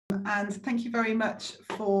And thank you very much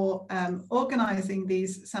for organising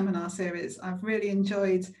these seminar series. I've really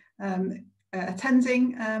enjoyed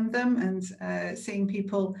attending them and seeing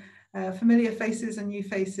people, familiar faces and new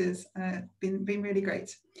faces, been really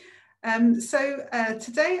great.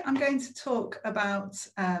 Today I'm going to talk about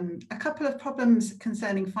a couple of problems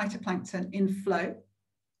concerning phytoplankton in flow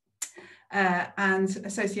and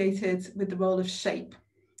associated with the role of shape.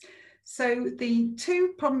 So the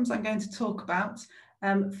two problems I'm going to talk about,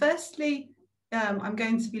 firstly, I'm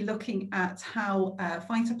going to be looking at how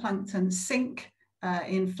phytoplankton sink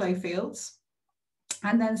in flow fields.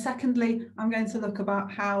 And then secondly, I'm going to look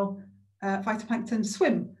about how phytoplankton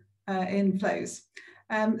swim in flows.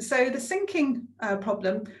 So the sinking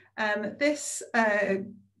problem, this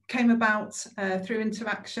came about through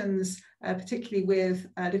interactions, particularly with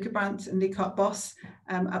Luca Brandt and Likart Boss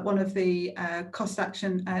at one of the cost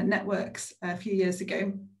action networks a few years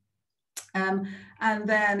ago. And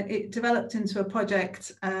then it developed into a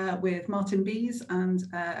project with Martin Bees and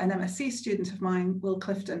an MSc student of mine, Will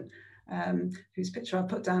Clifton, whose picture I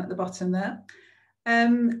put down at the bottom there.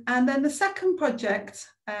 And then the second project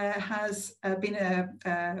has been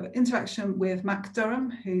an interaction with Mac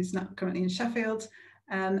Durham, who's now currently in Sheffield,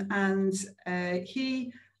 and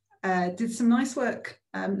he did some nice work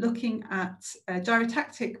looking at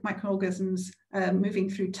gyrotactic microorganisms moving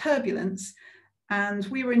through turbulence. And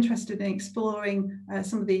we were interested in exploring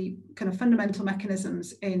some of the kind of fundamental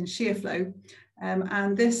mechanisms in shear flow.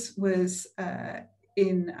 And this was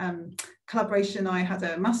in collaboration. I had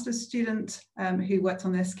a master's student who worked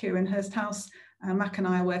on this, Kieran Hursthouse. Mac and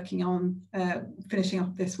I are working on finishing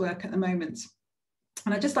up this work at the moment.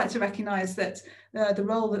 And I'd just like to recognise that the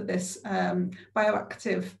role that this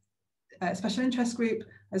BioActive special interest group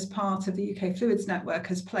as part of the UK Fluids Network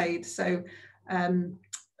has played. So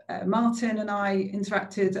Martin and I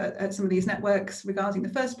interacted at some of these networks regarding the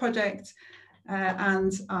first project,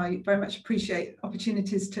 and I very much appreciate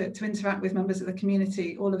opportunities to interact with members of the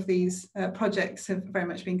community. All of these projects have very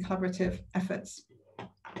much been collaborative efforts.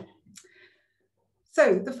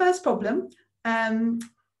 So the first problem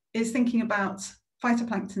is thinking about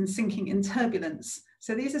phytoplankton sinking in turbulence.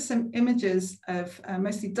 So these are some images of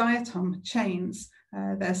mostly diatom chains.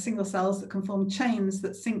 They're single cells that can form chains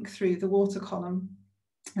that sink through the water column.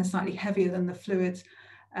 They're slightly heavier than the fluid.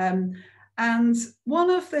 And one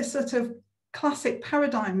of the sort of classic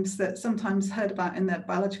paradigms that sometimes heard about in the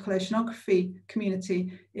biological oceanography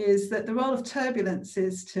community is that the role of turbulence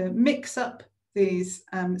is to mix up these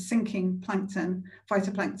sinking plankton,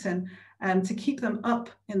 phytoplankton, to keep them up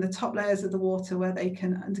in the top layers of the water where they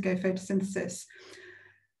can undergo photosynthesis.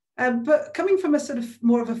 But coming from a sort of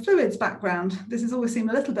more of a fluids background, this has always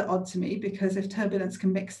seemed a little bit odd to me, because if turbulence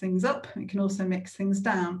can mix things up, it can also mix things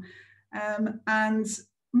down. And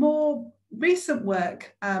more recent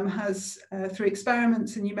work has, through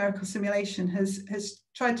experiments and numerical simulation, has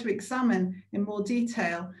tried to examine in more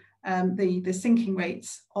detail the sinking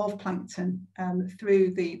rates of plankton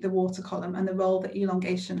through the water column and the role that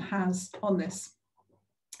elongation has on this.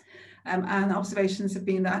 And observations have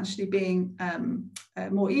been that actually being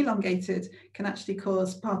more elongated can actually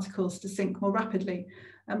cause particles to sink more rapidly.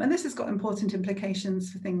 And this has got important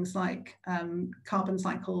implications for things like carbon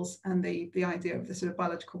cycles and the idea of the sort of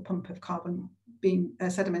biological pump of carbon being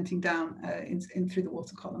sedimenting down in through the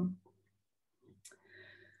water column.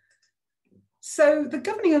 So the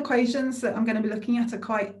governing equations that I'm going to be looking at are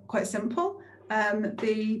quite simple.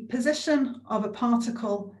 The position of a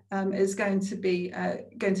particle is going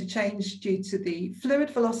to change due to the fluid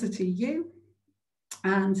velocity u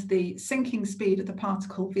and the sinking speed of the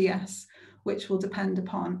particle vs, which will depend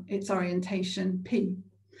upon its orientation p.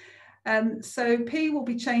 So p will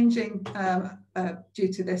be changing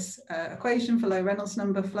due to this equation for low Reynolds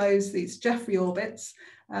number flows, these Jeffrey orbits.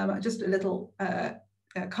 Just a little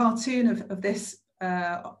cartoon of this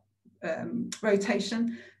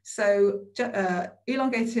rotation. So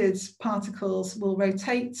elongated particles will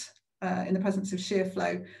rotate in the presence of shear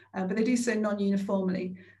flow, but they do so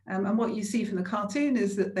non-uniformly. And what you see from the cartoon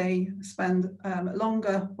is that they spend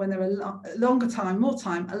longer when they're more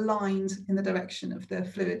time aligned in the direction of the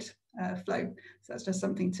fluid flow. So that's just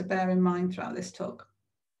something to bear in mind throughout this talk.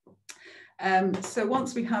 So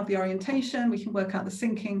once we have the orientation, we can work out the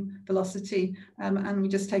sinking velocity, and we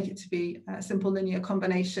just take it to be a simple linear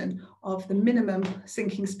combination of the minimum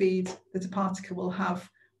sinking speed that a particle will have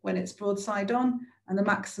when it's broadside on and the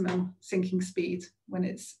maximum sinking speed when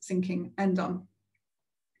it's sinking end on.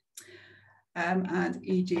 And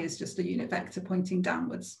EG is just a unit vector pointing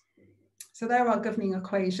downwards. So there are governing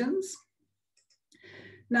equations.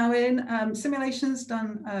 Now in simulations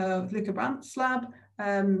done with Luca Brandt's lab,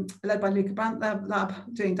 led by Luca Brandt lab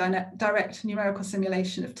doing direct numerical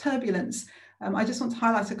simulation of turbulence, I just want to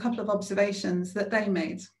highlight a couple of observations that they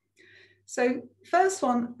made. So first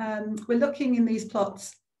one, we're looking in these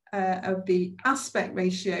plots of the aspect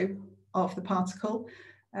ratio of the particle.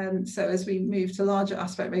 So as we move to larger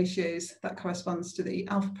aspect ratios, that corresponds to the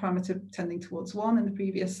alpha parameter tending towards 1 in the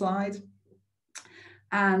previous slide.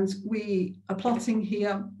 And we are plotting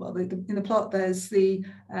here, well, in the plot, there's the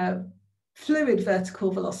fluid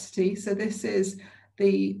vertical velocity. So this is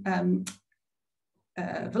the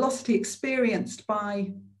velocity experienced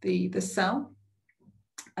by the cell.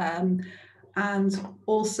 And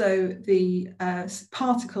also the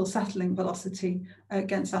particle settling velocity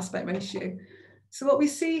against aspect ratio. So what we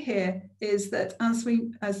see here is that as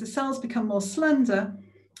the cells become more slender,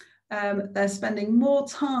 they're spending more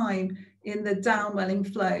time in the downwelling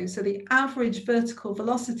flow. So the average vertical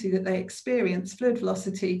velocity that they experience, fluid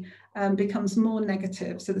velocity, becomes more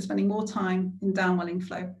negative. So they're spending more time in downwelling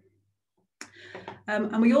flow.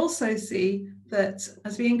 And we also see that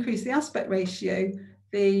as we increase the aspect ratio,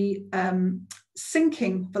 the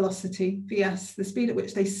sinking velocity, Vs, the speed at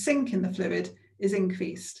which they sink in the fluid, is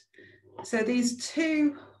increased. So these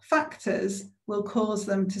two factors will cause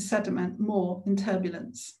them to sediment more in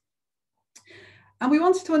turbulence. And we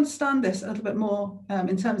wanted to understand this a little bit more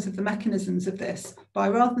in terms of the mechanisms of this by,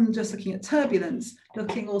 rather than just looking at turbulence,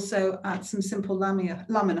 looking also at some simple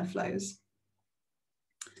laminar flows.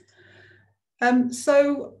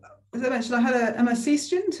 So as I mentioned, I had an MSc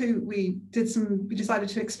student who we decided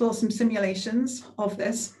to explore some simulations of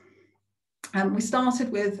this. We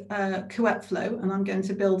started with couette flow, and I'm going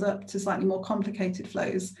to build up to slightly more complicated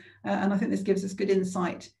flows. And I think this gives us good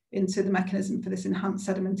insight into the mechanism for this enhanced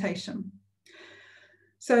sedimentation.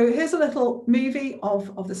 So here's a little movie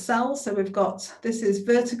of the cells. So we've got, this is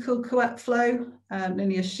vertical couette flow,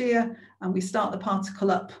 linear shear, and we start the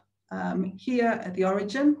particle up here at the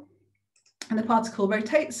origin. And the particle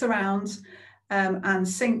rotates around and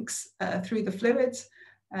sinks through the fluid.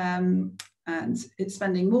 And it's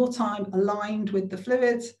spending more time aligned with the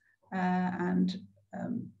fluid and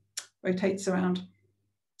rotates around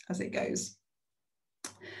as it goes.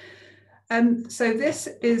 So this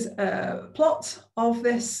is a plot of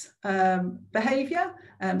this behavior.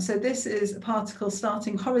 So this is a particle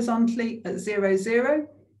starting horizontally at 0, 0.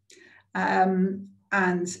 And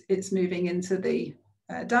it's moving into the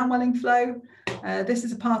downwelling flow. This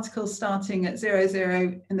is a particle starting at 0,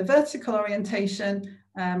 0 in the vertical orientation,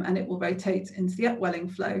 and it will rotate into the upwelling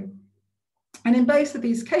flow. And in both of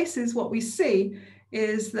these cases, what we see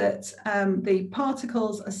is that the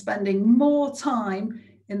particles are spending more time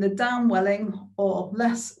in the downwelling or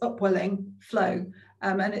less upwelling flow.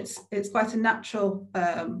 And it's quite a natural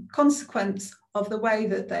consequence of the way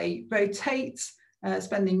that they rotate,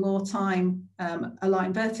 spending more time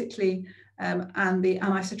aligned vertically, and the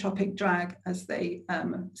anisotropic drag as they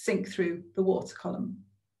sink through the water column.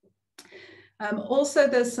 Also,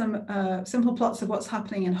 there's some simple plots of what's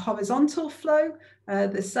happening in horizontal flow.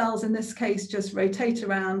 The cells in this case just rotate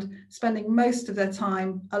around, spending most of their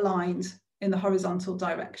time aligned in the horizontal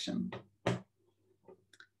direction.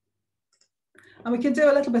 And we can do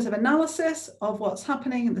a little bit of analysis of what's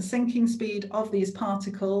happening in the sinking speed of these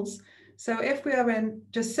particles. So if we are in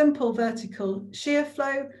just simple vertical shear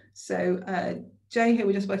flow, so J here,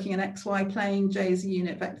 we're just working an XY plane, J is a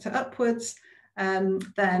unit vector upwards,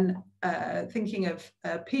 then thinking of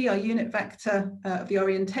P, our unit vector of the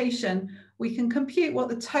orientation, we can compute what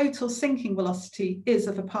the total sinking velocity is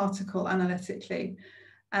of a particle analytically.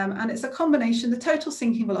 And it's a combination, the total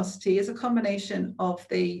sinking velocity is a combination of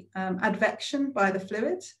the advection by the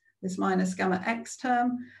fluid, this minus gamma x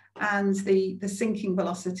term, and the sinking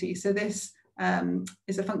velocity. So this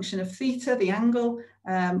is a function of theta, the angle,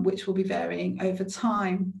 which will be varying over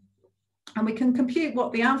time. And we can compute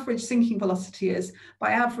what the average sinking velocity is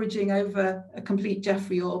by averaging over a complete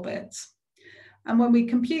Jeffrey orbit. And when we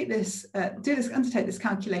compute this, undertake this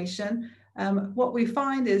calculation, what we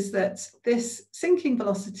find is that this sinking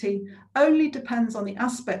velocity only depends on the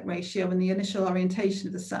aspect ratio and the initial orientation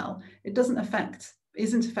of the cell. It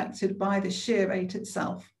isn't affected by the shear rate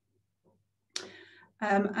itself.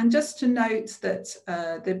 And just to note that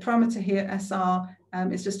the parameter here, SR,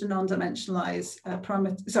 is just a non-dimensionalized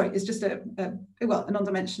parameter. Sorry, it's just a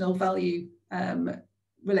non-dimensional value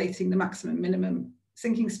relating the maximum minimum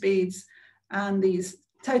sinking speeds, and these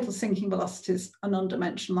total sinking velocities are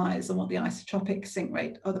non-dimensionalized on what the isotropic sink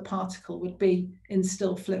rate of the particle would be in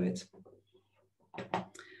still fluid.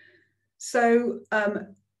 So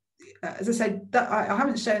as I said, I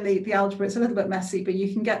haven't shown the algebra, it's a little bit messy, but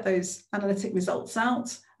you can get those analytic results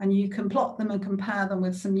out. and you can plot them and compare them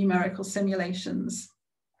with some numerical simulations.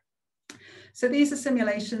 So these are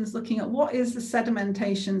simulations looking at what is the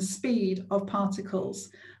sedimentation speed of particles,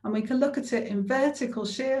 and we can look at it in vertical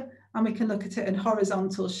shear and we can look at it in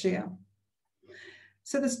horizontal shear.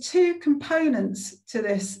 So there's two components to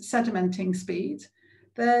this sedimenting speed.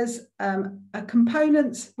 There's a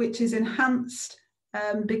component which is enhanced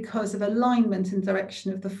because of alignment in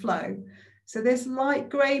direction of the flow. So this light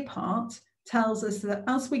grey part tells us that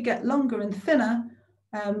as we get longer and thinner,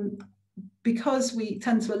 because we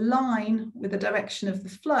tend to align with the direction of the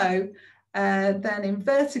flow, then in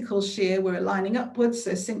vertical shear we're aligning upwards,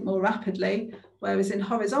 so sink more rapidly, whereas in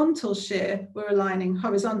horizontal shear we're aligning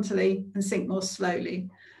horizontally and sink more slowly.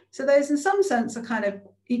 So those in some sense are kind of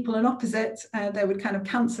equal and opposite. They would kind of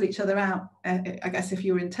cancel each other out, I guess, if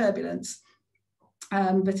you were in turbulence.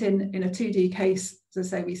 But in a 2D case,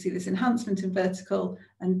 as I say, we see this enhancement in vertical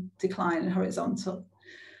and decline in horizontal.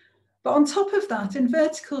 But on top of that, in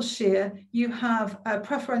vertical shear, you have a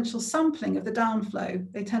preferential sampling of the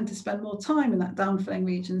downflow. They tend to spend more time in that downflowing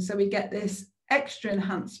region, so we get this extra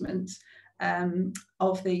enhancement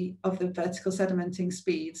of the vertical sedimenting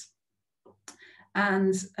speeds.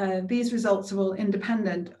 And these results are all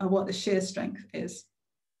independent of what the shear strength is.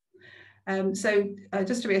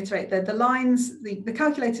 Just to reiterate, the lines, the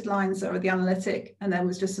calculated lines are the analytic, and there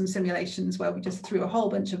was just some simulations where we just threw a whole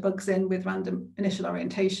bunch of bugs in with random initial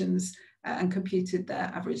orientations and computed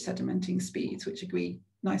their average sedimenting speeds, which agree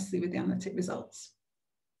nicely with the analytic results.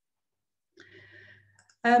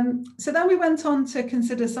 So then we went on to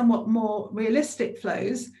consider somewhat more realistic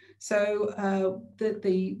flows. So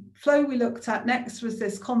the flow we looked at next was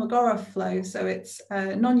this Kolmogorov flow. So it's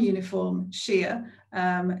non-uniform shear,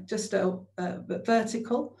 just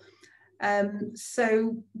vertical.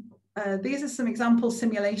 These are some example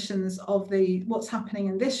simulations of what's happening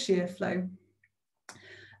in this shear flow.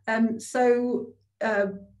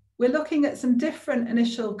 We're looking at some different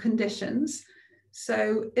initial conditions.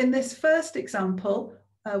 So in this first example,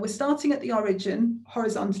 we're starting at the origin,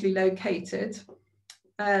 horizontally located.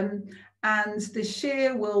 And the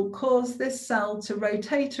shear will cause this cell to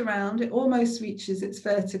rotate around. It almost reaches its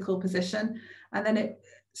vertical position, and then it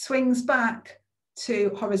swings back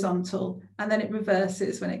to horizontal, and then it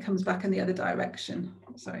reverses when it comes back in the other direction.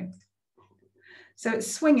 So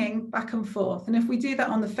it's swinging back and forth. And if we do that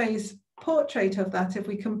on the phase portrait of that, if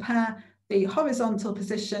we compare the horizontal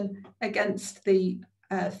position against the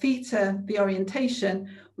theta, the orientation,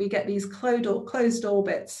 we get these closed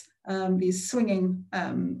orbits, these swinging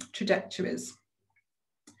trajectories.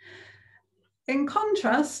 In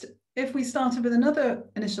contrast, if we started with another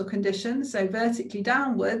initial condition, so vertically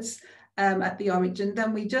downwards at the origin,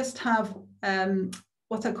 then we just have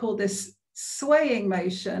what I call this swaying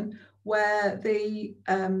motion, where the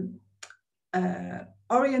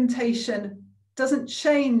orientation doesn't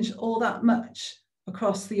change all that much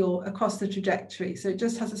across the trajectory. So it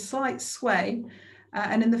just has a slight sway.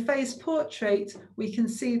 And in the phase portrait, we can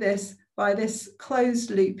see this by this closed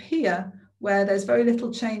loop here, where there's very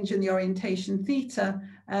little change in the orientation theta,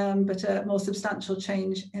 but a more substantial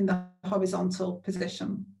change in the horizontal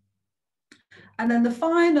position. And then the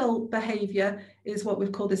final behavior is what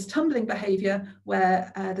we've called this tumbling behavior,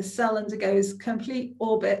 where the cell undergoes complete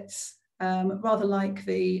orbits, rather like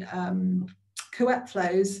the Couette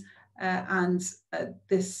flows, and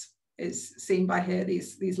this is seen by here,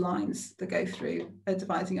 these lines that go through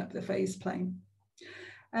dividing up the phase plane.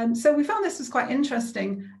 So we found this was quite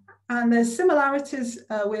interesting, and there's similarities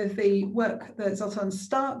with the work that Zoltan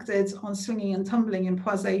Stark did on swinging and tumbling in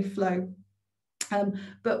Poisson flow.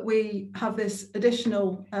 But we have this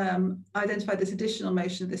additional, identified this additional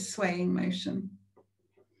motion, this swaying motion.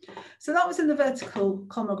 So that was in the vertical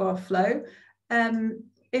Kolmogorov flow.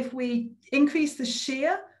 If we increase the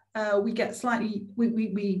shear, we get slightly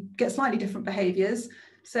different behaviors.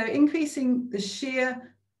 So increasing the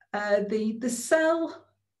shear, the cell,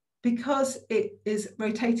 because it is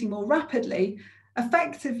rotating more rapidly,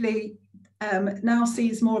 effectively now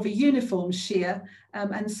sees more of a uniform shear,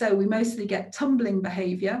 and so we mostly get tumbling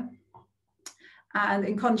behavior. And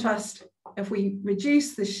in contrast, if we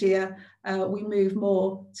reduce the shear, we move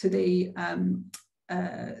more to the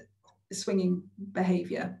swinging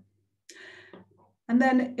behavior. And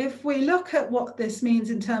then if we look at what this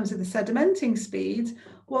means in terms of the sedimenting speed,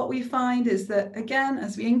 what we find is that, again,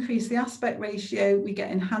 as we increase the aspect ratio, we get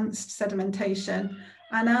enhanced sedimentation.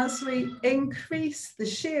 And as we increase the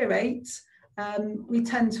shear rate, we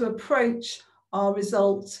tend to approach our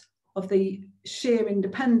result of the shear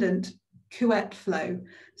independent Couette flow.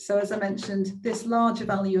 So as I mentioned, this larger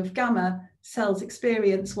value of gamma cells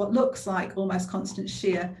experience what looks like almost constant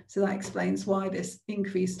shear. So that explains why this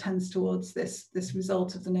increase tends towards this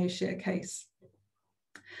result of the no shear case.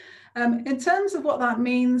 In terms of what that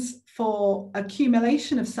means for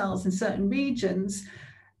accumulation of cells in certain regions,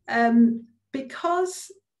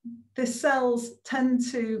 because the cells tend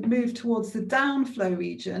to move towards the downflow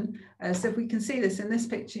region, so if we can see this in this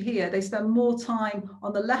picture here, they spend more time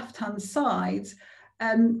on the left-hand side.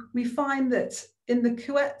 We find that in the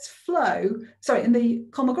Couette flow, in the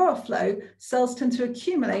Kolmogorov flow, cells tend to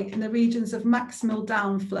accumulate in the regions of maximal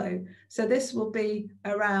downflow. So this will be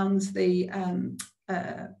around the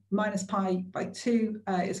minus pi by 2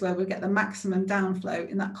 is where we'll get the maximum downflow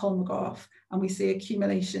in that Kolmogorov, and we see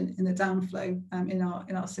accumulation in the downflow in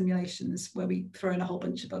our simulations where we throw in a whole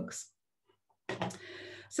bunch of bugs.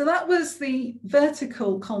 So that was the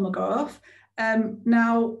vertical Kolmogorov.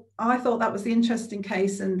 Now, I thought that was the interesting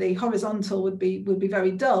case, and the horizontal would be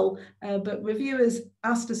very dull, but reviewers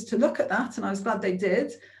asked us to look at that, and I was glad they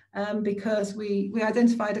did, because we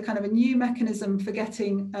identified a kind of a new mechanism for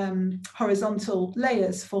getting horizontal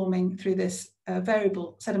layers forming through this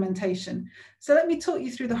variable sedimentation. So let me talk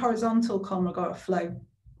you through the horizontal Kolmogorov flow.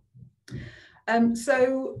 In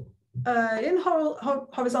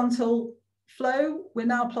horizontal flow, we're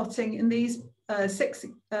now plotting in these 6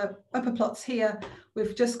 upper plots here.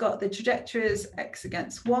 We've just got the trajectories x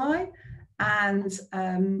against y, and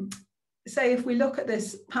say if we look at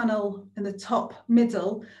this panel in the top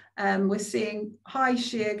middle, we're seeing high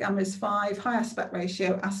shear, gamma is 5, high aspect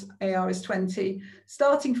ratio, AR is 20.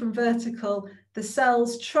 Starting from vertical, the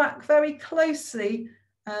cells track very closely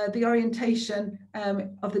the orientation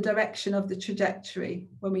of the direction of the trajectory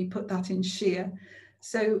when we put that in shear.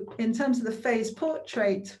 So in terms of the phase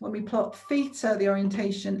portrait, when we plot theta, the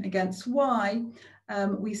orientation, against y,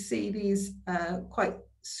 we see these quite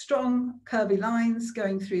strong curvy lines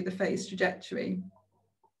going through the phase trajectory.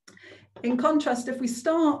 In contrast, if we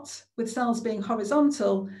start with cells being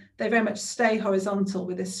horizontal, they very much stay horizontal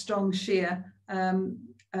with this strong shear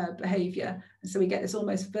behavior. And so we get this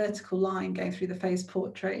almost vertical line going through the phase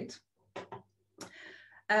portrait.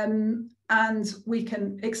 And we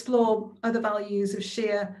can explore other values of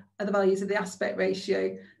shear, other values of the aspect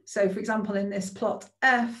ratio. So for example, in this plot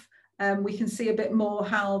F, we can see a bit more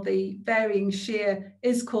how the varying shear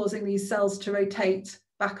is causing these cells to rotate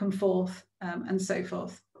back and forth and so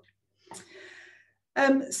forth.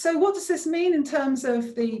 So what does this mean in terms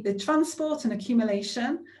of the transport and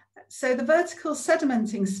accumulation? So the vertical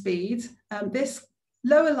sedimenting speed, this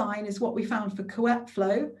lower line is what we found for Couette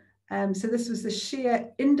flow. So this was the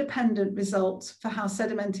shear independent result for how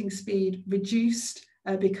sedimenting speed reduced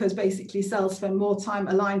because basically cells spend more time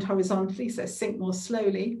aligned horizontally, so sink more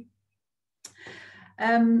slowly.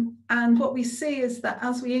 And what we see is that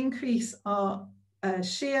as we increase our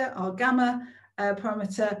shear, our gamma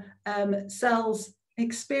parameter, cells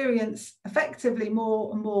experience effectively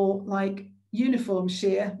more and more like uniform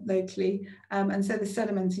shear locally, and so the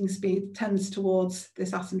sedimenting speed tends towards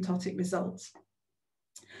this asymptotic result.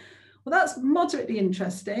 Well, that's moderately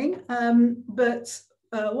interesting, but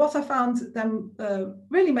what I found then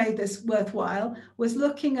really made this worthwhile was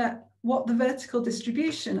looking at what the vertical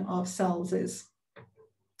distribution of cells is.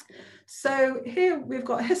 So here we've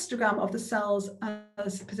got a histogram of the cells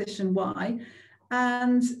as position Y,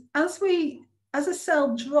 and as a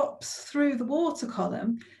cell drops through the water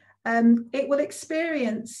column, it will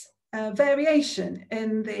experience variation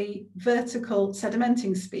in the vertical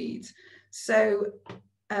sedimenting speed. So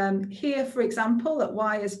here, for example, at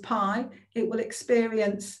Y is pi, it will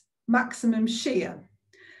experience maximum shear.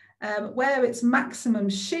 Where it's maximum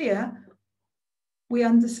shear, we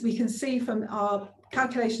can see from our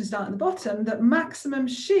calculations down at the bottom that maximum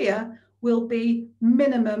shear will be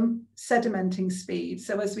minimum sedimenting speed.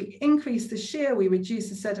 So as we increase the shear, we reduce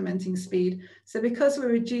the sedimenting speed. So because we're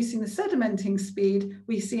reducing the sedimenting speed,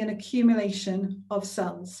 we see an accumulation of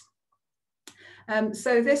cells.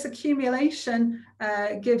 So this accumulation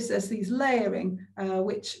gives us these layering,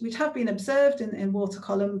 which have been observed in water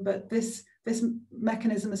column, but this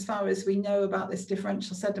mechanism, as far as we know about this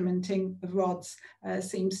differential sedimenting of rods,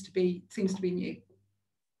 seems to be new.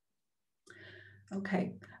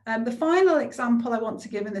 Okay, the final example I want to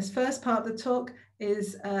give in this first part of the talk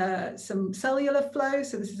is some cellular flow.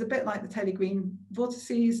 So this is a bit like the Taylor-Green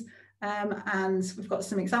vortices. And we've got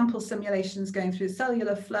some example simulations going through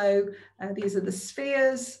cellular flow. These are the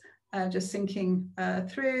spheres just sinking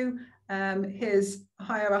through. Here's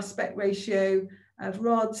higher aspect ratio of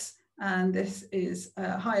rods, and this is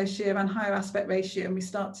higher shear and higher aspect ratio. And we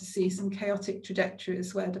start to see some chaotic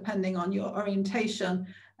trajectories where, depending on your orientation,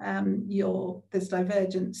 there's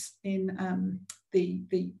divergence in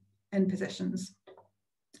the end positions.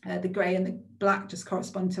 The grey and the black just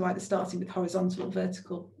correspond to either starting with horizontal or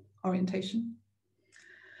vertical orientation.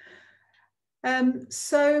 One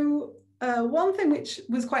thing which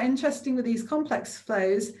was quite interesting with these complex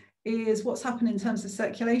flows is what's happened in terms of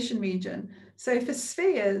circulation region. So for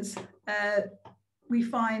spheres, we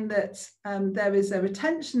find that there is a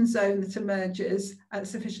retention zone that emerges at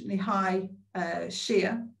sufficiently high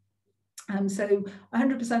shear. So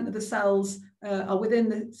 100% of the cells are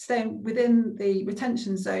staying within the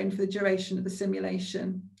retention zone for the duration of the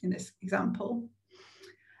simulation in this example.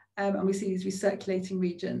 And we see these recirculating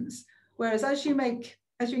regions. Whereas as you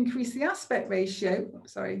increase the aspect ratio,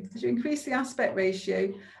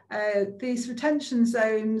 these retention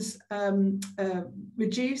zones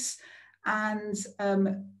reduce, and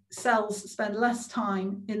cells spend less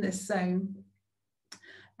time in this zone.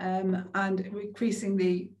 And increasing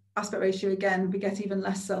the aspect ratio again, we get even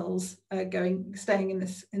less cells staying in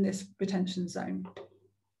this retention zone.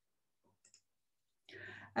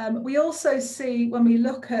 We also see, when we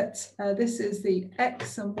look at this is the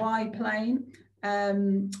X and Y plane,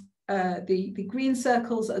 the green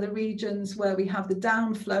circles are the regions where we have the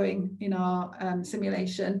downflowing in our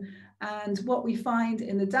simulation. And what we find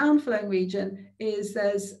in the downflowing region is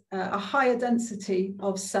there's a higher density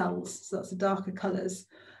of cells, so that's the darker colours.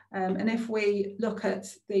 And if we look at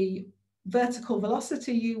the vertical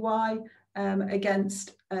velocity uy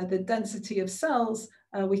against the density of cells,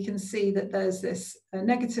 we can see that there's this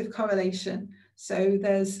negative correlation. So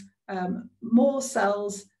there's more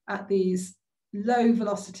cells at these low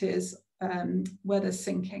velocities where there's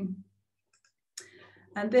sinking.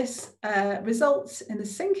 And this results in the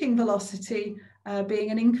sinking velocity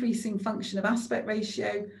being an increasing function of aspect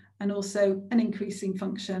ratio and also an increasing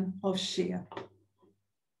function of shear.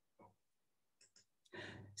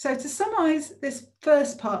 So to summarise this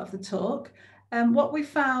first part of the talk, what we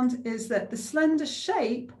found is that the slender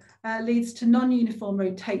shape leads to non-uniform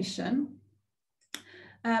rotation.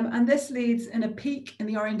 And this leads in a peak in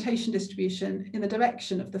the orientation distribution in the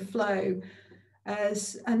direction of the flow.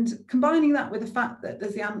 And combining that with the fact that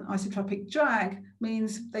there's the anisotropic drag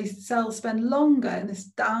means these cells spend longer in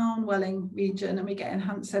this downwelling region, and we get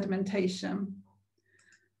enhanced sedimentation.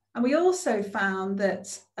 And we also found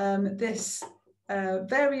that this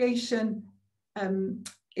variation,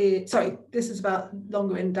 this is about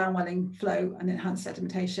longer in downwelling flow and enhanced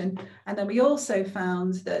sedimentation. And then we also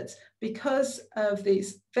found that because of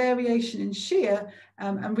this variation in shear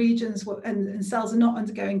and regions and cells are not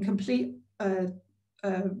undergoing complete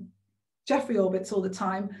Jeffrey orbits all the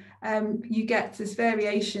time, you get this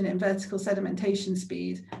variation in vertical sedimentation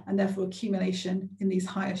speed and therefore accumulation in these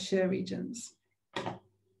higher shear regions.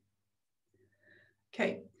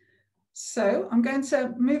 Okay, so I'm going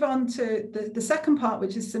to move on to the second part,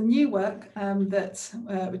 which is some new work that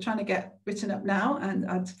we're trying to get written up now, and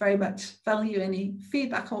I'd very much value any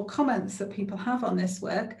feedback or comments that people have on this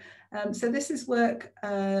work. So this is work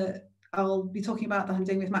I'll be talking about that I'm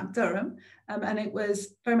doing with Matt Durham, and it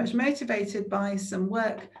was very much motivated by some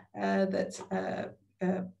work that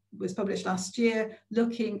was published last year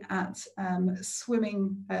looking at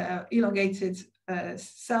swimming elongated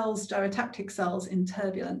cells, gyrotactic cells in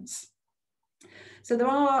turbulence. So there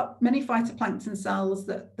are many phytoplankton cells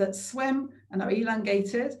that swim and are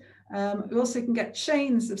elongated. We also can get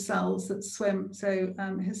chains of cells that swim. So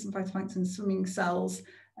here's some phytoplankton swimming cells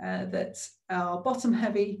that are bottom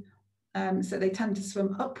heavy. So they tend to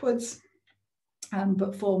swim upwards,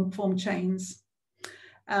 but form chains.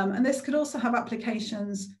 And this could also have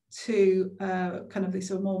applications to kind of these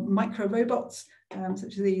sort of more micro robots,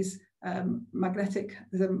 such as these magnetic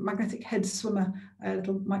head swimmer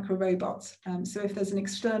little micro robots. So if there's an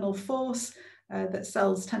external force that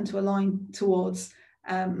cells tend to align towards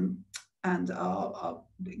and are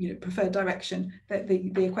preferred direction, that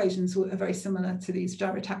the equations are very similar to these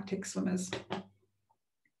gyrotactic swimmers.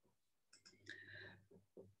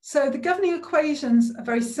 So the governing equations are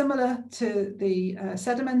very similar to the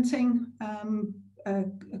sedimenting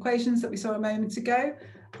equations that we saw a moment ago.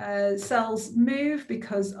 Cells move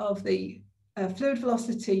because of the fluid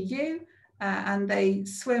velocity u, and they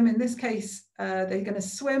swim. In this case, they're going to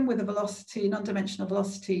swim with a velocity, non-dimensional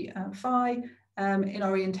velocity phi, in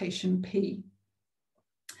orientation p.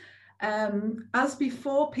 As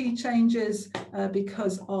before, P changes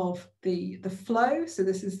because of the flow. So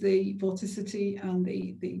this is the vorticity and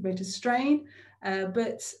the rate of strain.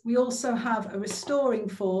 But we also have a restoring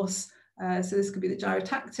force. So this could be the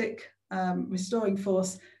gyrotactic restoring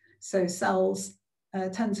force. So cells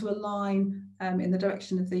tend to align in the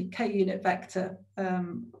direction of the k unit vector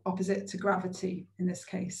opposite to gravity in this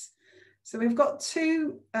case. So we've got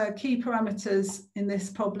two key parameters in this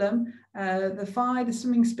problem, the phi, the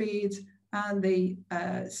swimming speed, and the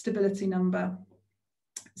stability number.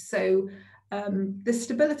 So the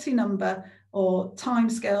stability number, or time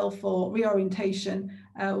scale for reorientation,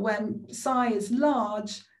 when psi is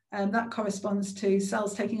large, that corresponds to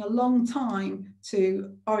cells taking a long time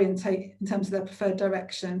to orientate in terms of their preferred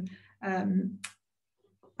direction.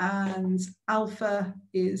 And alpha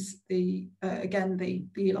is the again the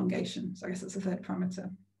elongation. So I guess that's the third parameter.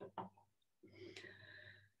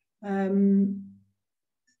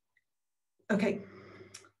 Okay,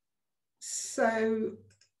 so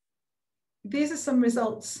these are some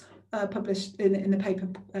results published in the paper,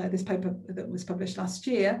 this paper that was published last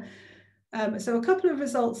year. So a couple of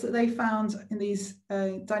results that they found in these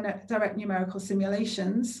direct numerical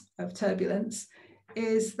simulations of turbulence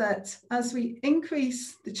is that as we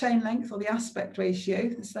increase the chain length or the aspect ratio,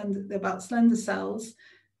 about slender cells,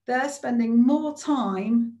 they're spending more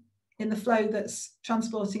time in the flow that's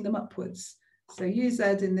transporting them upwards. So UZ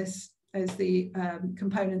in this is the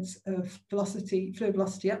components of velocity, fluid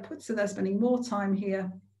velocity upwards. So they're spending more time here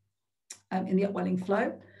in the upwelling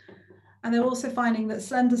flow. And they're also finding that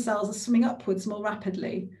slender cells are swimming upwards more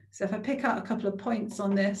rapidly. So if I pick out a couple of points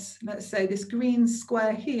on this, let's say this green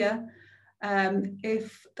square here,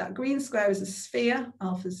 if that green square is a sphere,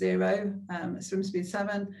 alpha 0, swim speed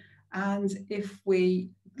 7, and if we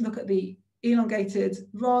look at the elongated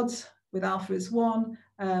rod with alpha is 1,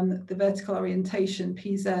 the vertical orientation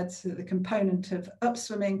PZ, so the component of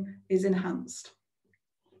upswimming, is enhanced.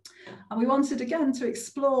 And we wanted again to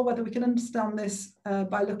explore whether we can understand this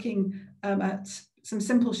by looking at some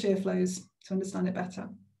simple shear flows to understand it better.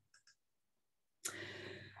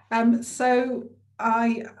 So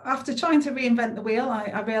after trying to reinvent the wheel,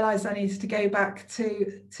 I realised I needed to go back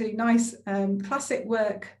to nice classic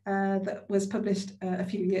work that was published a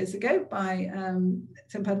few years ago by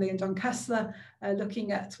Tim Pedley and John Kessler,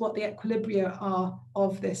 looking at what the equilibria are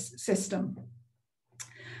of this system.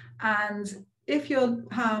 And if you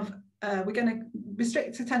have, we're going to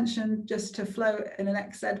restrict attention just to flow in an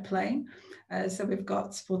XZ plane. So we've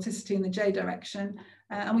got vorticity in the J direction,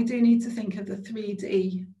 and we do need to think of the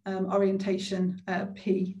 3D orientation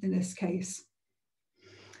P in this case.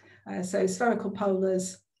 So spherical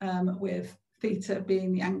polars with theta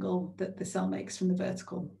being the angle that the cell makes from the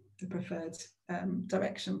vertical, the preferred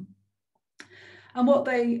direction. And what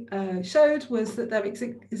they showed was that there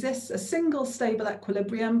exists a single stable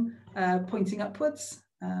equilibrium pointing upwards.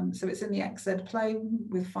 So it's in the XZ plane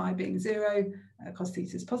with phi being 0, cos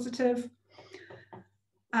theta is positive.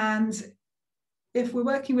 And if we're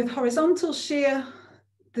working with horizontal shear,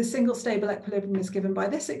 the single stable equilibrium is given by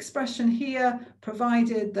this expression here,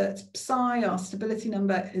 provided that psi, our stability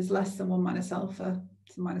number, is less than 1 minus alpha,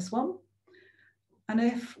 so -1. And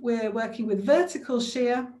if we're working with vertical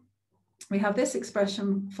shear, we have this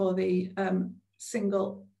expression for the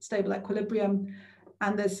single stable equilibrium,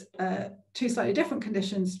 and there's two slightly different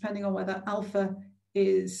conditions depending on whether alpha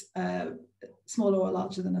is smaller or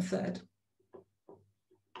larger than a third.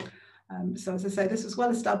 So as I say, this was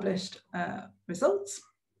well-established results,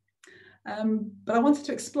 but I wanted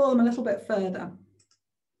to explore them a little bit further,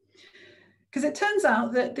 because it turns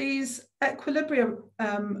out that these equilibria,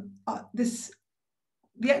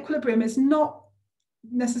 the equilibrium is not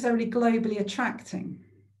necessarily globally attracting.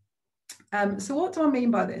 So what do I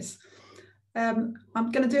mean by this? I'm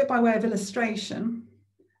going to do it by way of illustration.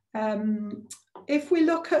 If we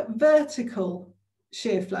look at vertical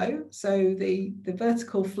shear flow, so the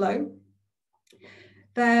vertical flow,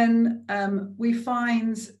 then we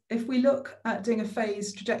find if we look at doing a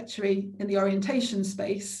phase trajectory in the orientation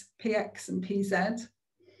space, Px and Pz,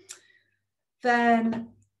 then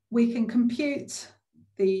we can compute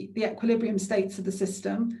the equilibrium states of the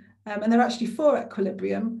system, and there are actually 4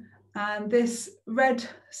 equilibrium, and this red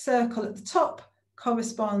circle at the top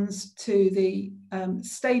corresponds to the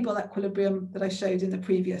stable equilibrium that I showed in the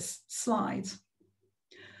previous slide.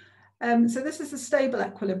 So this is a stable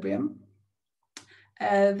equilibrium.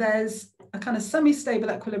 There's a kind of semi-stable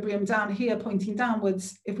equilibrium down here pointing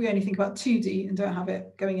downwards if we only think about 2D and don't have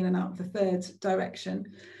it going in and out of the third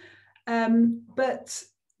direction. But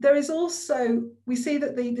there is also, we see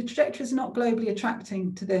that the trajectory is not globally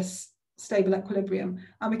attracting to this stable equilibrium,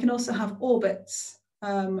 and we can also have orbits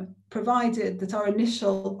provided that our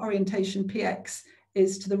initial orientation Px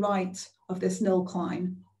is to the right of this null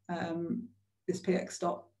cline, this Px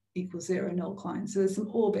dot equals 0 null cline. So there's some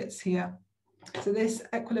orbits here. So this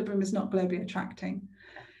equilibrium is not globally attracting.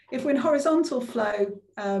 If we're in horizontal flow,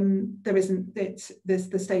 there isn't,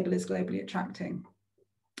 the stable is globally attracting.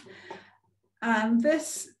 And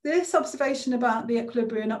this observation about the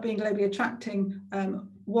equilibria not being globally attracting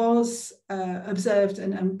was observed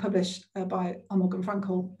and published by Amog and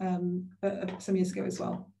Frankel some years ago as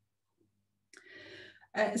well.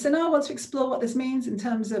 So now I want to explore what this means in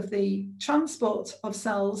terms of the transport of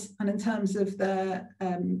cells and in terms of their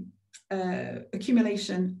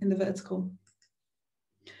accumulation in the vertical.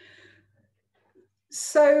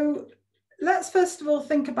 So let's first of all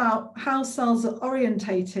think about how cells are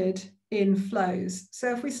orientated in flows.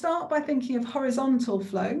 So if we start by thinking of horizontal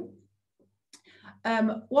flow,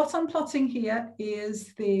 what I'm plotting here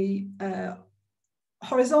is the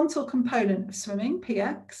horizontal component of swimming,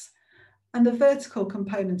 px, and the vertical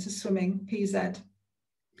component of swimming, pz.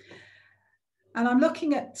 And I'm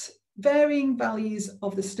looking at varying values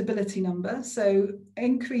of the stability number. So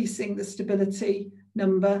increasing the stability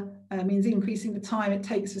number means increasing the time it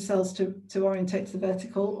takes for cells to orientate to the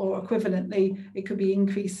vertical, or equivalently, it could be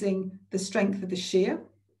increasing the strength of the shear.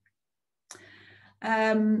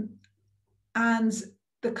 And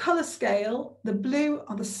the colour scale, the blue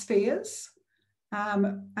are the spheres,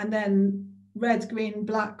 and then red, green,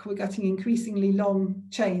 black, we're getting increasingly long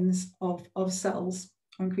chains of cells,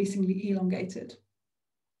 or increasingly elongated.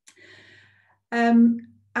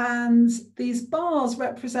 And these bars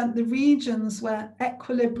represent the regions where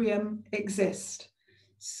equilibrium exists.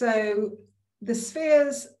 So the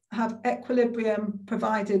spheres have equilibrium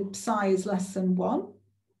provided psi is less than 1,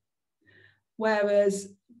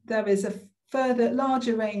 whereas there is a further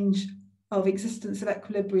larger range of existence of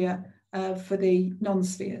equilibria for the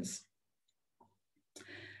non-spheres.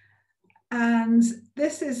 And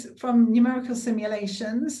this is from numerical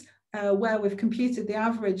simulations where we've computed the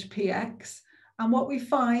average px. And what we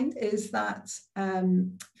find is that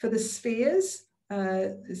for the spheres,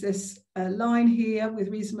 there's this line here with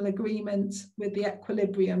reasonable agreement with the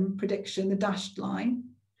equilibrium prediction, the dashed line.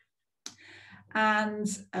 And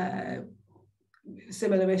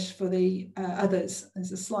similar-ish for the others.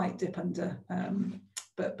 There's a slight dip under,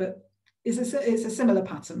 but it's a similar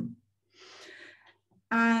pattern.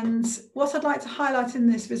 And what I'd like to highlight in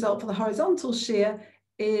this result for the horizontal shear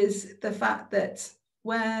is the fact that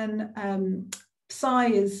when psi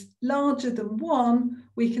is larger than 1,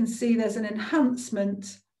 we can see there's an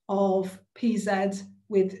enhancement of pz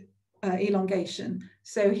with elongation.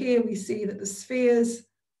 So here we see that the spheres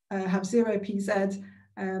have 0 pz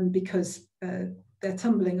because they're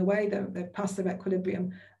tumbling away, they're past their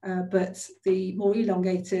equilibrium, but the more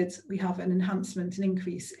elongated, we have an enhancement, an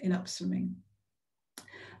increase in upswimming.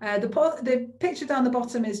 The picture down the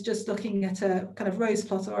bottom is just looking at a kind of rose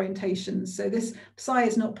plot orientation. So this psi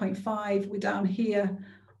is 0.5. We're down here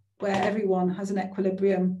where everyone has an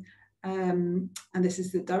equilibrium, and this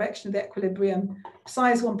is the direction of the equilibrium.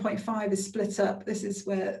 Psi is 1.5 is split up. This is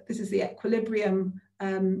the equilibrium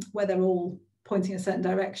where they're all pointing a certain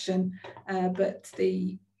direction, but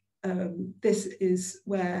this is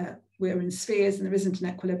where we're in spheres and there isn't an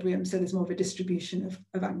equilibrium, so there's more of a distribution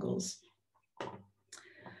of angles.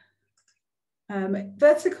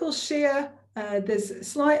 Vertical shear, there's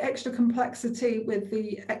slight extra complexity with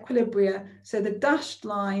the equilibria. So the dashed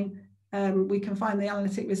line, we can find the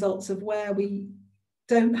analytic results of where we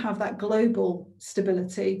don't have that global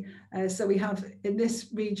stability. So we have in this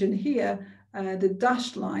region here, the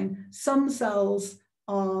dashed line, some cells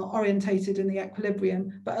are orientated in the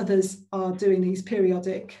equilibrium, but others are doing these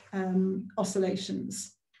periodic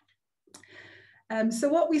oscillations. So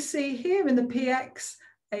what we see here in the PX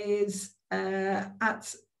is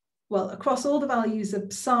across all the values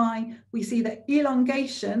of psi, we see that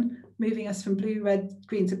elongation, moving us from blue, red,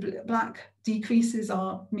 green to black, decreases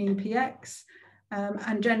our mean px,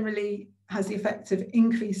 and generally has the effect of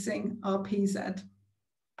increasing our pz.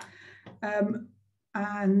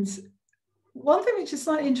 And one thing which is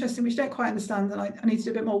slightly interesting, which I don't quite understand, and I need to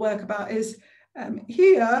do a bit more work about, is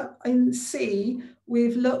here in C,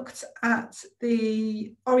 we've looked at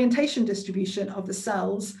the orientation distribution of the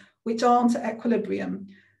cells which aren't at equilibrium.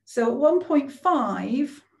 So at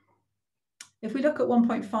 1.5, if we look at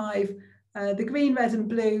 1.5, the green, red and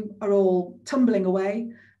blue are all tumbling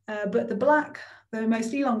away, but the black, the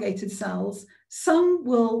most elongated cells, some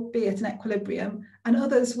will be at an equilibrium and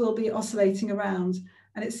others will be oscillating around.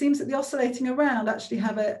 And it seems that the oscillating around actually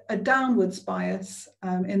have a downwards bias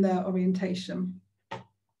in their orientation.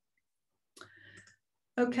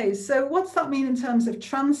 Okay, so what's that mean in terms of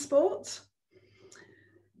transport?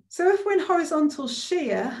 So if we're in horizontal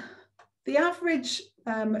shear, the average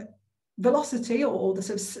velocity or the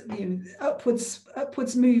sort of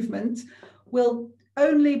upwards movement will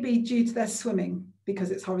only be due to their swimming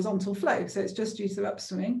because it's horizontal flow. So it's just due to their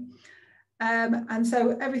upswimming. And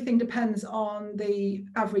so everything depends on the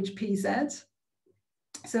average PZ.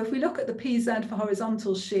 So if we look at the PZ for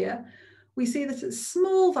horizontal shear, we see that at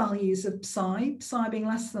small values of psi being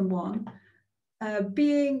less than 1,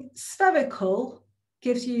 being spherical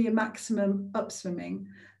gives you your maximum upswimming,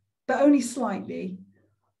 but only slightly.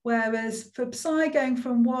 Whereas for psi going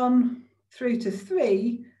from 1 through to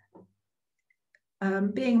 3,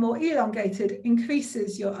 being more elongated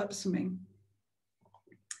increases your upswimming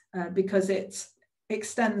because it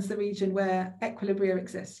extends the region where equilibria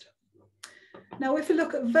exist. Now, if we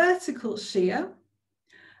look at vertical shear,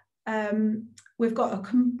 we've got a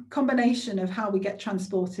combination of how we get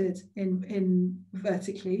transported in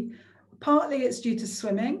vertically. Partly it's due to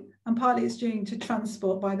swimming and partly it's due to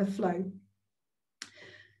transport by the flow.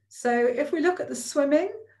 So if we look at the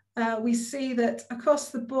swimming, we see that across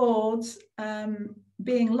the board,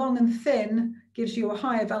 being long and thin gives you a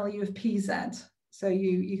higher value of PZ. So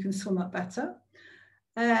you can swim up better.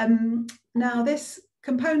 Now this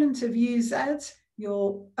component of UZ,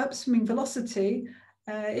 your upswimming velocity,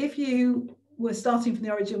 if you were starting from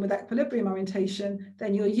the origin with equilibrium orientation,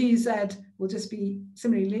 then your UZ will just be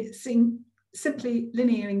simply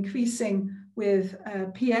linear increasing with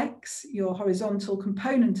px, your horizontal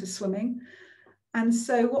component of swimming. And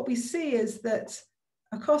so what we see is that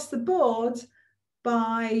across the board,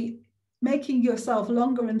 by making yourself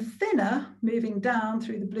longer and thinner, moving down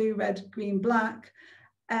through the blue, red, green, black,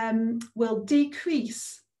 will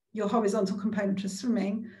decrease your horizontal component of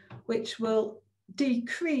swimming, which will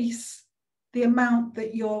decrease the amount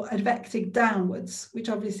that you're advecting downwards, which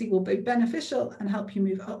obviously will be beneficial and help you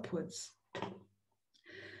move upwards.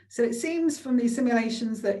 So it seems from these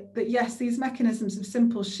simulations that yes, these mechanisms of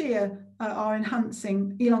simple shear are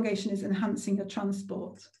enhancing, elongation is enhancing your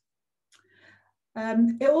transport.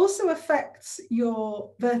 It also affects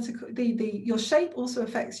your vertical, your shape also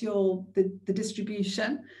affects the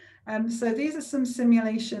distribution. So these are some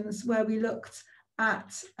simulations where we looked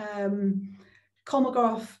at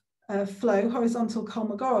Kolmogorov flow, horizontal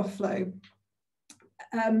Kolmogorov flow,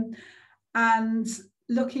 and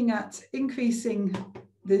looking at increasing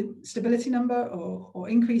the stability number or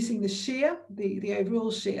increasing the shear, the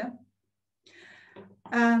overall shear.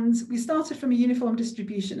 And we started from a uniform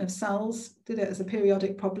distribution of cells, did it as a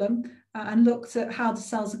periodic problem, and looked at how the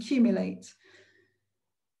cells accumulate.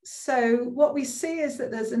 So what we see is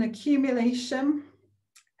that there's an accumulation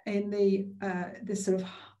in this sort of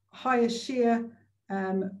higher shear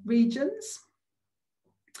regions.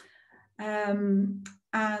 And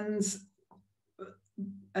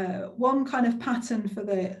one kind of pattern for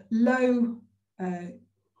the low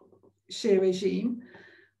shear regime.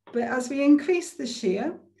 But as we increase the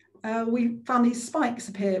shear, we found these spikes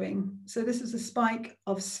appearing. So this was a spike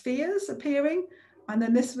of spheres appearing, and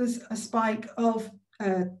then this was a spike of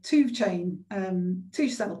two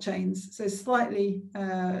cell chains, so slightly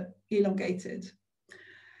elongated.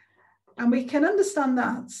 And we can understand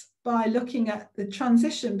that by looking at the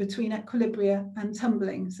transition between equilibria and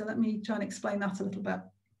tumbling. So let me try and explain that a little bit.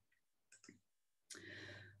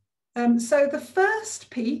 So the first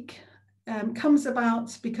peak comes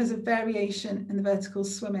about because of variation in the vertical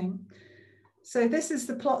swimming. So this is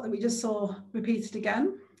the plot that we just saw repeated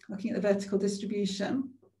again, looking at the vertical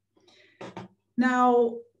distribution.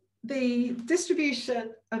 Now, the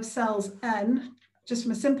distribution of cells N, just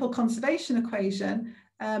from a simple conservation equation,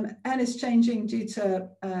 N is changing due to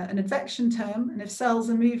an advection term, and if cells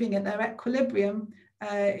are moving at their equilibrium,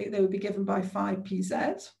 they would be given by phi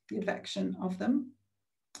pz, the advection of them.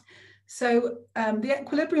 So the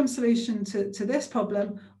equilibrium solution to this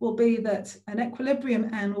problem will be that an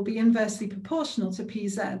equilibrium N will be inversely proportional to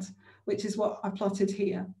pz, which is what I plotted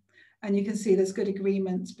here. And you can see there's good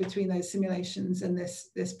agreement between those simulations and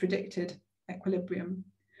this predicted equilibrium.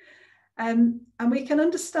 And we can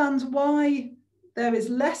understand why there is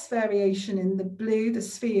less variation in the blue, the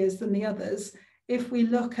spheres, than the others, if we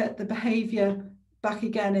look at the behavior back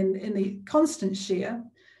again in the constant shear.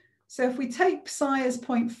 So if we take psi as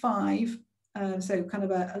 0.5, so kind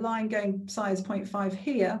of a line going psi as 0.5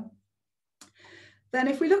 here, then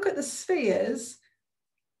if we look at the spheres,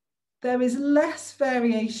 there is less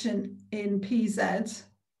variation in pz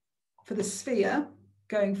for the sphere,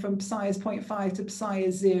 going from psi as 0.5 to psi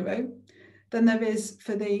as 0, than there is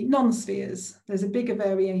for the non-spheres. There's a bigger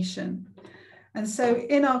variation. And so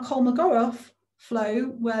in our Kolmogorov flow,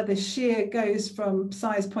 where the shear goes from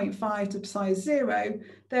psi as 0.5 to psi as 0,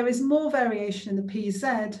 there is more variation in the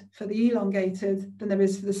pz for the elongated than there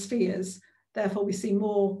is for the spheres. Therefore, we see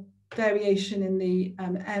more variation in the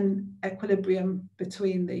N equilibrium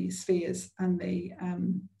between the spheres and the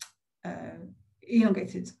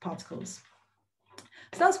elongated particles.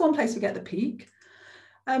 So that's one place we get the peak.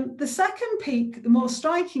 The second peak, the more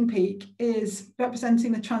striking peak, is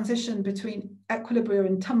representing the transition between equilibria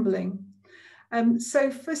and tumbling. So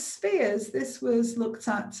for spheres, this was looked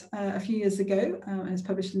at a few years ago and is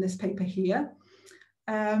published in this paper here.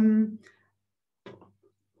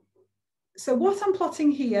 So what I'm plotting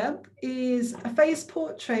here is a phase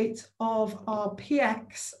portrait of our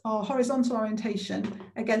PX, our horizontal orientation,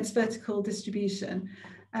 against vertical distribution.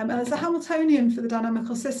 And there's a Hamiltonian for the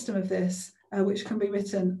dynamical system of this, which can be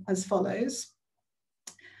written as follows.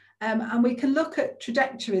 And we can look at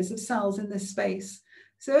trajectories of cells in this space.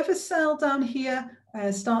 So if a cell down here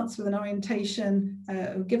starts with an orientation,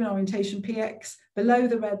 given orientation PX below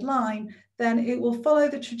the red line, then it will follow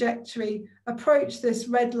the trajectory, approach this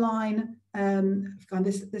red line,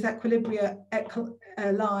 this equilibria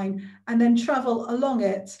line, and then travel along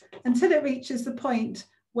it until it reaches the point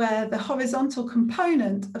where the horizontal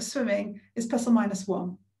component of swimming is plus or minus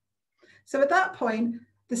 1. So at that point,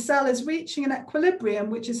 the cell is reaching an equilibrium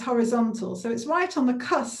which is horizontal. So it's right on the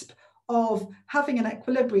cusp of having an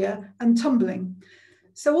equilibria and tumbling.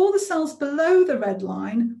 So all the cells below the red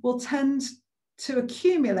line will tend to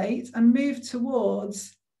accumulate and move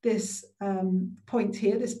towards this point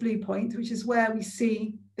here, this blue point, which is where we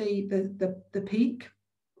see the peak.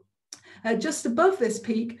 Just above this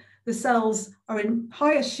peak, the cells are in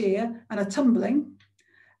higher shear and are tumbling.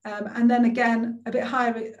 And then again, a bit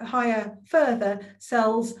higher further,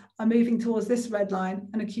 cells are moving towards this red line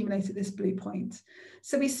and accumulate at this blue point.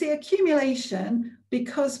 So we see accumulation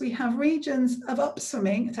because we have regions of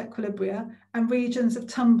upswimming at equilibria and regions of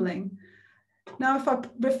tumbling. Now, if I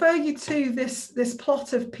refer you to this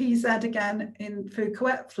plot of PZ again in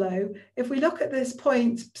Foucault flow, if we look at this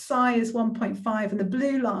point, psi is 1.5 and the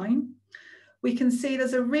blue line, we can see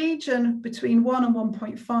there's a region between 1 and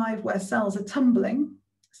 1.5 where cells are tumbling.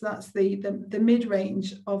 So that's the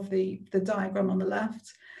mid-range of the diagram on the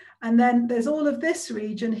left. And then there's all of this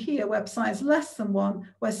region here where psi is less than 1,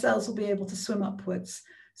 where cells will be able to swim upwards.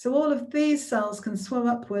 So all of these cells can swim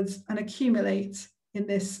upwards and accumulate in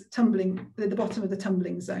this tumbling, at the bottom of the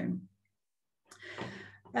tumbling zone.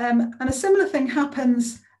 And a similar thing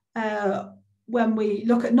happens when we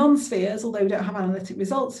look at non-spheres, although we don't have analytic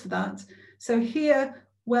results for that. So here,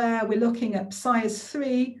 where we're looking at psi is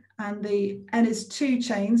 3 and the n is 2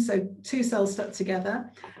 chains, so 2 cells stuck together.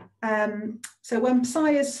 So when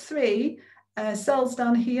psi is 3, cells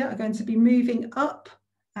down here are going to be moving up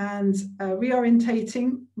and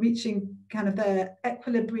reorientating, reaching kind of their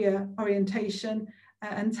equilibria orientation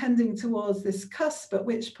and tending towards this cusp, at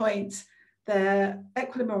which point their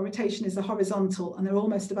equilibrium orientation is a horizontal and they're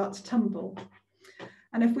almost about to tumble.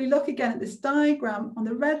 And if we look again at this diagram on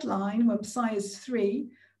the red line, when psi is 3,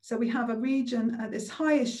 so we have a region at this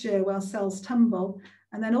highest shear where cells tumble,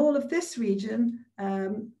 and then all of this region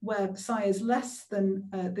where psi is less than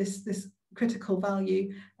this critical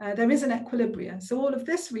value, there is an equilibria. So all of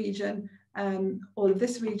this region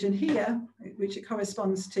here, which it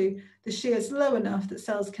corresponds to, the shear is low enough that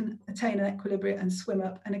cells can attain an equilibrium and swim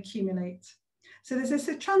up and accumulate. So there's this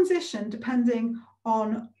transition depending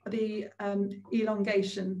on the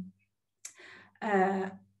elongation.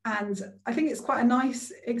 And I think it's quite a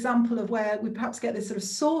nice example of where we perhaps get this sort of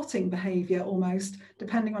sorting behaviour almost,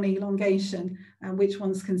 depending on elongation and which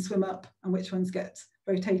ones can swim up and which ones get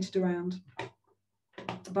rotated around.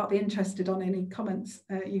 But I'll be interested on any comments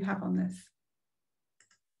you have on this.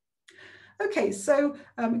 Okay, so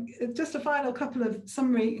just a final couple of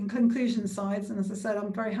summary and conclusion slides. And as I said,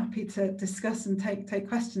 I'm very happy to discuss and take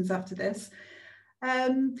questions after this.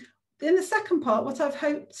 In the second part, what I've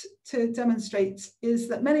hoped to demonstrate is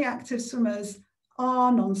that many active swimmers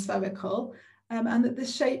are non-spherical and that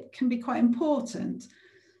this shape can be quite important.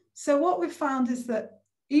 So what we've found is that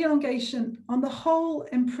elongation on the whole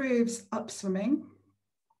improves upswimming.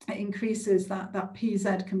 It increases that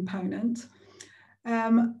PZ component.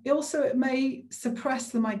 It may suppress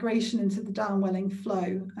the migration into the downwelling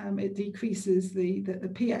flow. It decreases the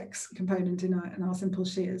PX component in our simple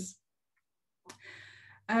shears.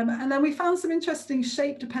 And then we found some interesting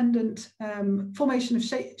shape-dependent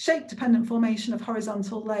formation of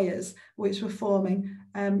horizontal layers, which were forming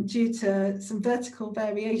due to some vertical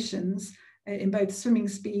variations in both swimming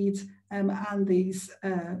speed and these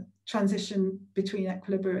transition between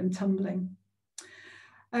equilibrium and tumbling.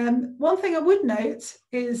 One thing I would note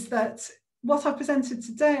is that what I've presented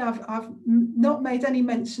today, I've not made any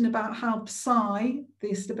mention about how psi,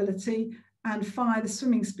 the stability, and phi, the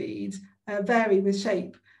swimming speed, vary with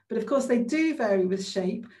shape. But of course they do vary with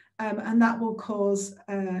shape, and that will cause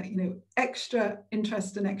extra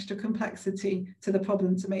interest and extra complexity to the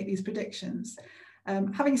problem to make these predictions.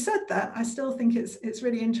 Having said that, I still think it's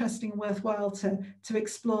really interesting and worthwhile to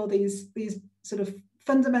explore these sort of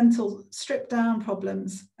fundamental stripped down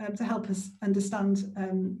problems to help us understand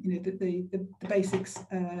the basics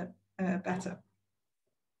better.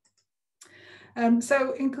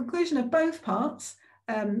 So in conclusion of both parts,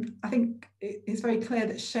 I think it's very clear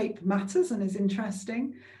that shape matters and is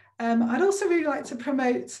interesting. I'd also really like to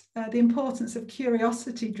promote the importance of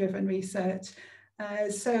curiosity-driven research.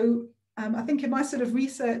 I think in my sort of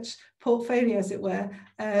research portfolio, as it were,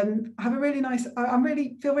 I have a really nice,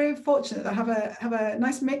 feel very fortunate that I have a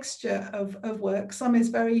nice mixture of work. Some is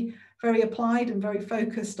very, very applied and very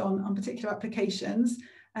focused on particular applications.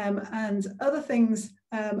 And other things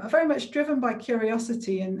are very much driven by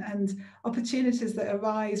curiosity and opportunities that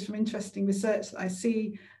arise from interesting research that I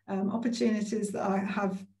see, opportunities that I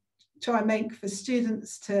have try and make for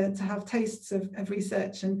students to have tastes of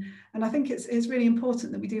research. And I think it's really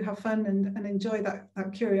important that we do have fun and enjoy that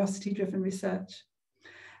curiosity-driven research.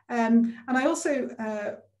 And I also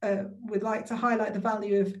would like to highlight the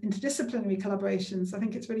value of interdisciplinary collaborations. I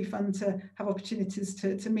think it's really fun to have opportunities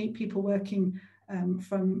to meet people working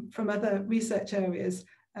from other research areas,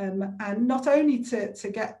 and not only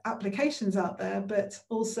to get applications out there, but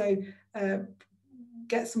also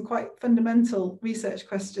get some quite fundamental research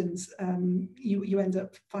questions you end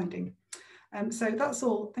up finding. So that's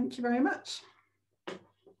all. Thank you very much.